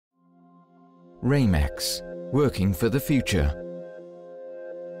REMEX, working for the future.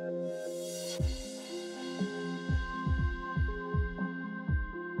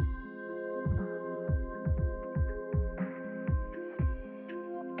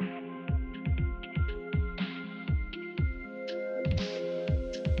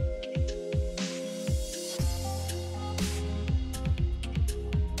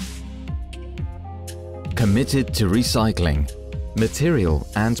 Committed to recycling, material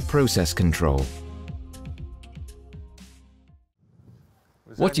and process control.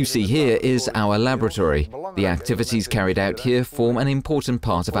 What you see here is our laboratory. The activities carried out here form an important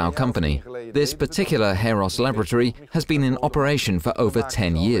part of our company. This particular Heros laboratory has been in operation for over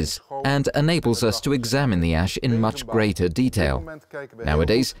 10 years and enables us to examine the ash in much greater detail.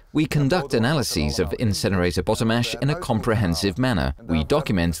 Nowadays, we conduct analyses of incinerator bottom ash in a comprehensive manner. We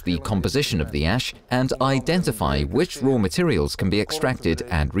document the composition of the ash and identify which raw materials can be extracted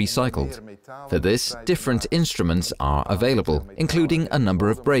and recycled. For this, different instruments are available, including a number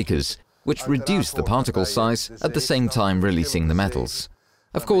of breakers, which reduce the particle size at the same time releasing the metals.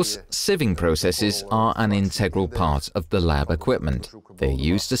 Of course, sieving processes are an integral part of the lab equipment. They're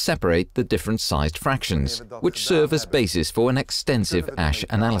used to separate the different sized fractions, which serve as basis for an extensive ash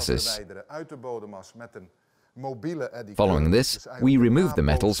analysis. Following this, we remove the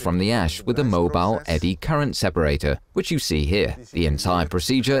metals from the ash with a mobile eddy current separator, which you see here. The entire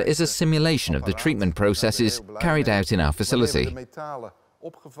procedure is a simulation of the treatment processes carried out in our facility.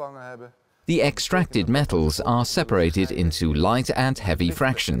 The extracted metals are separated into light and heavy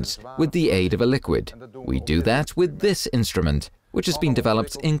fractions with the aid of a liquid. We do that with this instrument, which has been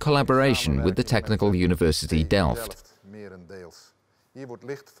developed in collaboration with the Technical University Delft.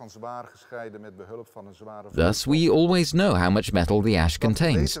 Thus, we always know how much metal the ash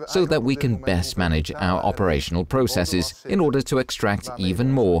contains, so that we can best manage our operational processes in order to extract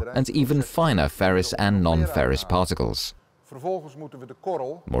even more and even finer ferrous and non-ferrous particles.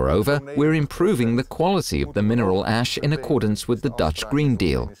 Moreover, we're improving the quality of the mineral ash in accordance with the Dutch Green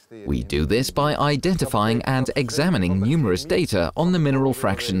Deal. We do this by identifying and examining numerous data on the mineral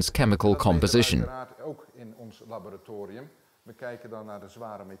fraction's chemical composition.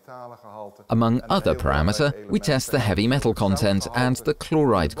 Among other parameters, we test the heavy metal content and the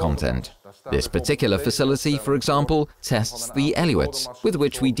chloride content. This particular facility, for example, tests the eluates, with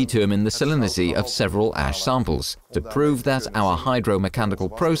which we determine the salinity of several ash samples, to prove that our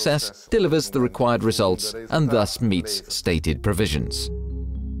hydromechanical process delivers the required results and thus meets stated provisions.